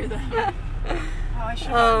 Right through them. Oh, I should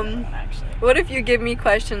have one actually. What if you give me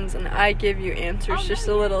questions and I give you answers Oh, just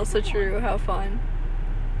no, a little? yeah, So come true. How fun.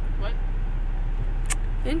 What?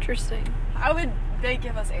 Interesting. How would they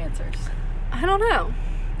give us answers? I don't know,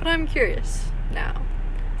 but I'm curious now.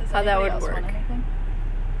 Does How that anybody would else work. want anything?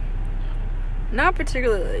 Not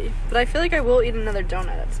particularly, but I feel like I will eat another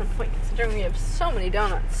donut at some point, considering we have so many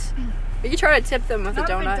donuts. We could try to tip them with Not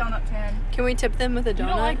a a big donut. donut fan. Can we tip them with a donut? You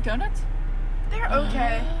don't like donuts? They're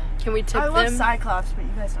okay. Can we tip I love them? Cyclops, but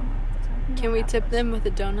you guys don't like those. Can we tip them with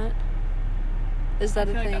a donut? Is that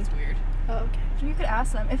I a feel thing? like that's weird. Oh, okay. You could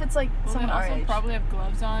ask them if it's like Well, they someone our also age. probably have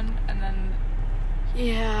gloves on, and then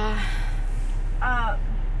Yeah. Uh,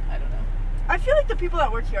 I don't know. I feel like the people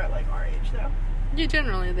that work here are like our age, though. Yeah,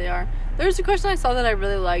 generally they are. There's a question I saw that I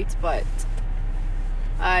really liked, but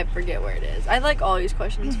I forget where it is. I like all these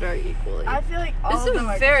questions very equally. I feel like all This of is them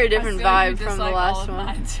a are very I different feel like vibe you from the dislike all last of one.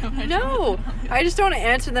 mine, so I No, don't know. I just don't want to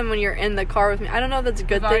answer them when you're in the car with me. I don't know if that's a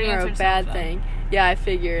good We've already thing or a answered bad some of them. thing. Yeah, I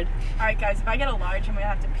figured. All right, guys. If I get a large, I'm gonna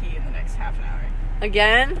have to pee in the next half an hour.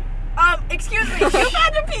 Again? Excuse me. You've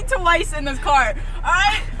had to pee twice in this car. All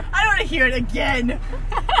right. I don't want to hear it again.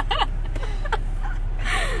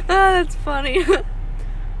 That's funny.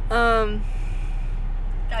 Guys,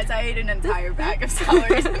 I ate an entire bag of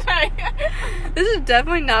celery tonight. This is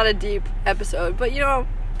definitely not a deep episode, but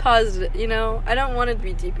positive. I don't want it to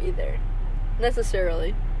be deep either,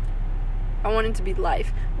 necessarily. I want it to be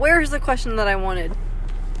life. Where's the question that I wanted?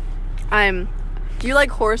 Do you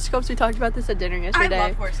like horoscopes? We talked about this at dinner yesterday. I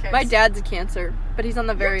love horoscopes. My dad's a Cancer, but he's on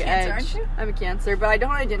the very Cancer, edge. aren't you? I'm a Cancer, but I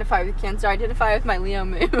don't identify with Cancer. I identify with my Leo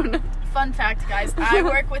moon. Fun fact, guys. I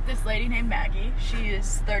work with this lady named Maggie. She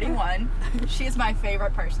is 31. She is my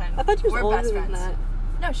favorite person. I thought you were We're older best than friends. that.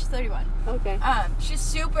 No, she's 31. Okay. She's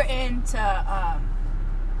super into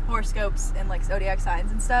horoscopes and like zodiac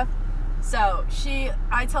signs and stuff. So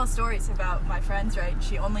I tell stories about my friends, right?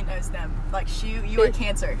 She only knows them. Like you were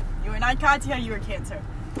Cancer. You were not Katia. You were Cancer.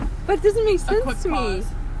 But it doesn't make A quick sense to me. pause.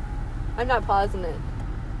 I'm not pausing it.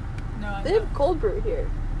 No, I'm They not. have cold brew here.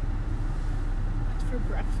 It's for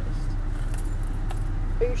breakfast.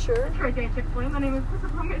 Are you sure? My name is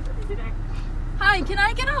Christopher. Hi, can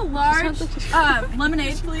I get a large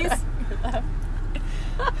lemonade, please?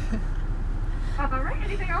 Alright,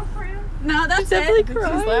 anything else for you? No, that's definitely it.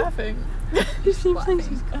 crying. She's laughing. She seems like laughing.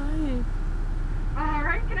 she's crying.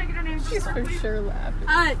 Alright, can I get a name? She's for sure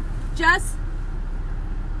laughing. Jess.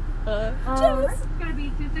 It's gonna be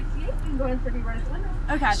 268. You can go ahead and pretty right at the window.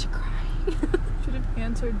 Okay. Should have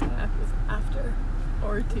answered that with after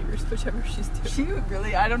or tears, whichever she's doing. She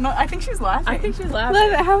really, I don't know. I think she's laughing. I think she's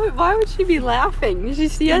laughing. Why would she be laughing? Did you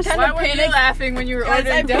see us? Why were you laughing when you were Guys,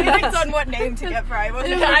 I ordering panicked donuts? on what name to get for her. I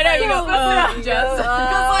wasn't I know, you go, Jess. Jess.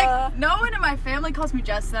 Because, like, no one in my family calls me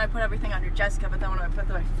Jess, and I put everything under Jessica, but then when I put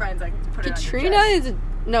my friends, I put it Katrina under Jess.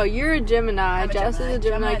 no, you're a Gemini. I'm a Jess is a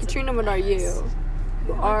Gemini. Gemini's Katrina, a what are you?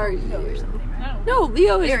 Who are Leo or you? something, right? No,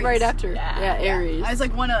 Leo is Aries. right after. Yeah. Aries. I was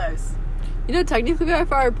like one of those. You know, technically,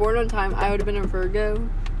 if I were born on time, I would have been a Virgo.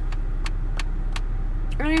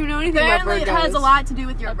 I don't even know anything Apparently, about Virgos. it has a lot to do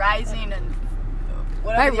with your rising and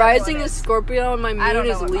whatever. My the other rising one is Scorpio and my I don't moon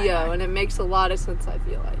know is what mine Leo, are. and it makes a lot of sense. I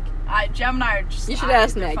feel like Gemini are just. you should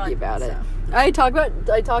ask they're Maggie fun, about it. so. I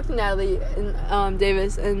talked to Natalie and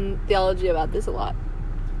Davis in theology about this a lot.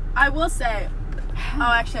 I will say. Oh,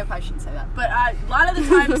 actually, I probably shouldn't say that. But a lot of the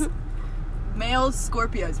times, males,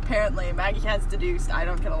 Scorpios, apparently, Maggie has deduced I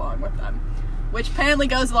don't get along with them. Which apparently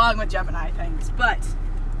goes along with Gemini things. But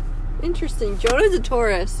Interesting. Jonah's a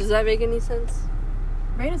Taurus. Does that make any sense?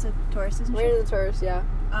 Raina's a Taurus, isn't she? Raina's a Taurus, yeah.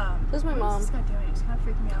 That's my what mom. is this guy doing? He's kind of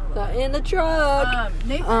freaking me out a little bit. In the truck.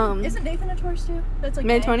 Nathan, isn't Nathan a Taurus too? That's like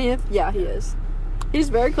May 20th? Yeah, he is. He's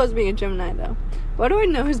very close to being a Gemini, though. Why do I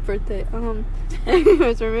know his birthday?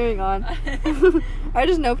 Anyways, we're moving on. I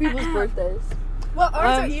just know people's birthdays. Well,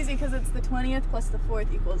 ours are easy because it's the 20th plus the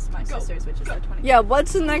 4th equals my sister's, which is the 20th. Yeah,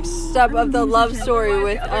 what's the next step of the love story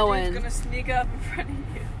with the Owen? dude's gonna sneak up in front of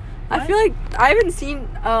you. I feel like I haven't seen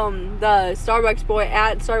the Starbucks boy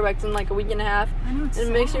at Starbucks in like a week and a half. I know, it's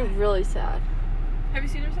It makes me really sad. Have you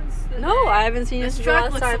seen her since the No, day? I haven't seen This this truck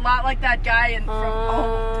last looks time. a lot like that guy in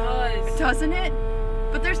does. doesn't it?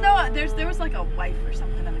 But there was like a wife or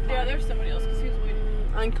something in the car. Yeah, there's somebody else because he was waiting.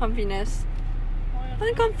 Uncomfiness. Oh, yeah.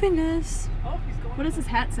 Uncomfiness. Oh, he's going. What does his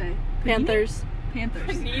hat say? Panthers. Panthers.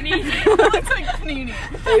 Panini. It's like Panini.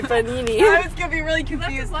 Hey, Panini. I was gonna be really Left his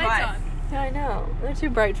confused lights why. on. Yeah, I know. They're too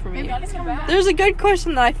bright for me. Maybe I'll just come back. There's a good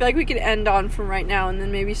question that I feel like we could end on from right now and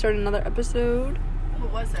then maybe start another episode.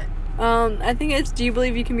 What was it? I think it's, do you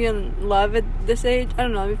believe you can be in love at this age? I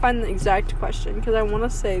don't know. Let me find the exact question because I want to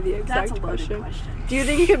say the exact That's a loaded question. question. Do you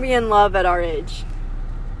think you could be in love at our age?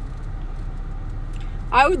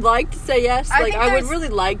 I would like to say yes. I Like, think I would there's- really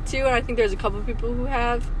like to, and I think there's a couple people who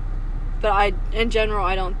have. But in general,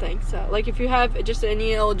 I don't think so. Like, if you have just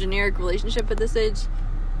any old generic relationship at this age,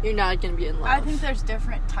 you're not going to be in love. I think there's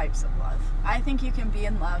different types of love. I think you can be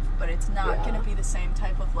in love, but it's not Yeah. going to be the same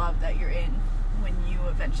type of love that you're in when you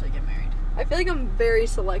eventually get married. I feel like I'm very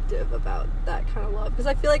selective about that kind of love. Because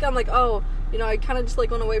I feel like I'm like, oh, you know, I kind of just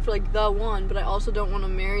like want to wait for like the one, but I also don't want to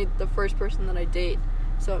marry the first person that I date.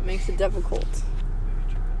 So it makes it difficult.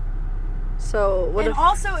 So what And if...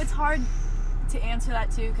 also, it's hard to answer that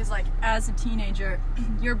too, because like as a teenager,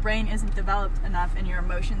 your brain isn't developed enough, and your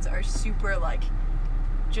emotions are super like,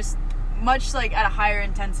 just much like at a higher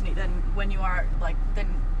intensity than when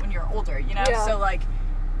you're older. You know, Yeah. so like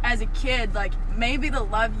as a kid, like maybe the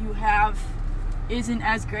love you have isn't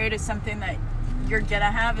as great as something that you're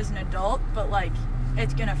gonna have as an adult, but like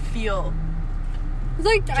it's gonna feel. It's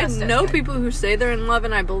like, I just as know good. people who say they're in love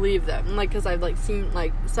and I believe them. Like, because I've like seen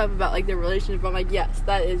like stuff about like their relationship. I'm like, yes,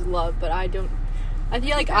 that is love, but I don't... I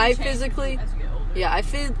feel like I physically... As you get older. Yeah, I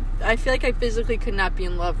feel like I physically could not be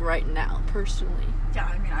in love right now, personally. Yeah,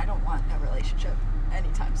 I mean, I don't want a relationship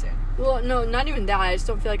anytime soon. Well, no, not even that. I just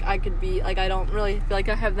don't feel like I could be, like, I don't really feel like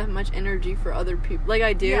I have that much energy for other people. Like,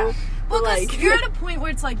 I do, Yeah. but, Well, 'cause like... you're at a point where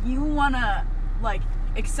it's like you want to, like,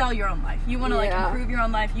 excel your own life. You want to, like, Yeah. improve your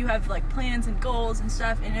own life. You have, like, plans and goals and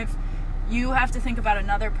stuff. And if you have to think about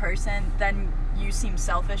another person, then you seem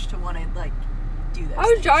selfish to want to, like, do this. I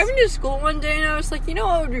was driving to school one day and I was like, you know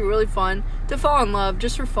what would be really fun? To fall in love,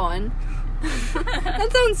 just for fun. That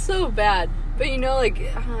sounds so bad. But, you know, like,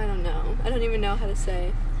 I don't know. I don't even know how to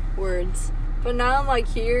say words. But now I'm, like,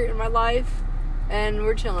 here in my life and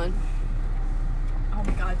we're chilling. Oh,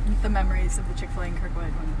 my God. The memories of the Chick-fil-A in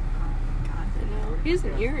Kirkwood. Oh, my God. You know, he's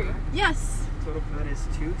an eerie. Yes. Total for that is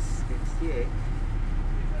 268.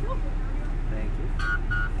 Thank you.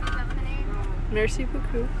 Merci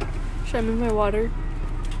beaucoup. Should I move my water?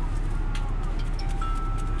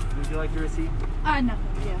 Would you like your receipt? No.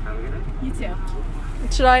 Yeah. Have a good night. You too.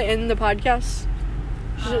 Should I end the podcast?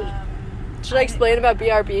 Should I explain about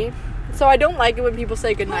BRB? So I don't like it when people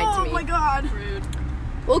say goodnight to me. Oh, my God. Rude.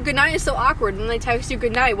 Well, goodnight is so awkward. And then they text you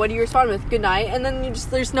goodnight. What do you respond with? Goodnight. And then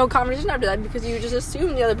there's no conversation after that because you just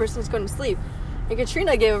assume the other person's going to sleep. And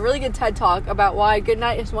Katrina gave a really good TED talk about why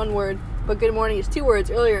goodnight is one word, but good morning is 2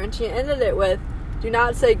 words earlier. And she ended it with, do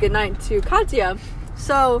not say goodnight to Katia.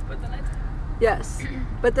 So, But then Yes.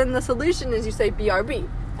 But then the solution is you say BRB.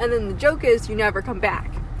 And then the joke is you never come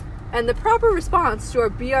back. And the proper response to our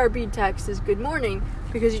BRB text is good morning,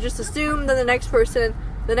 because you just assume that the next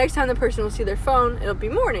time the person will see their phone, it'll be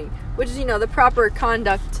morning, which is, the proper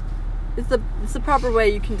conduct. It's the proper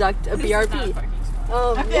way you conduct a BRB.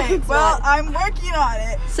 Okay, well, I'm working on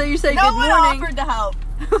it. So you say no good morning. one offered to help.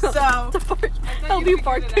 So help you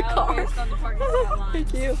park the car.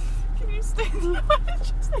 Thank you. Can you stay there?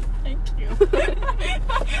 Just say thank you.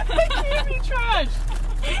 I can't be trash.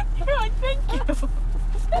 You're like, thank you.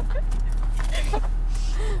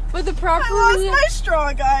 But the proper. I lost my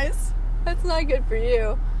straw, guys. That's not good for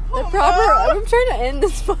you. The Oh, proper. no. I'm trying to end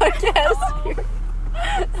this podcast here.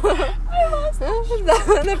 I lost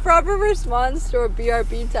The proper response to a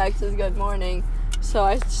BRB text is good morning. So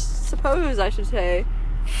I suppose I should say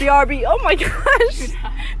BRB. Oh my gosh.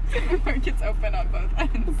 The market's open on both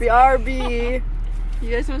ends. BRB. You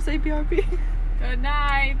guys want to say BRB? Good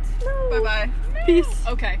night. No. Bye-bye. Peace.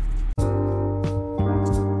 Okay.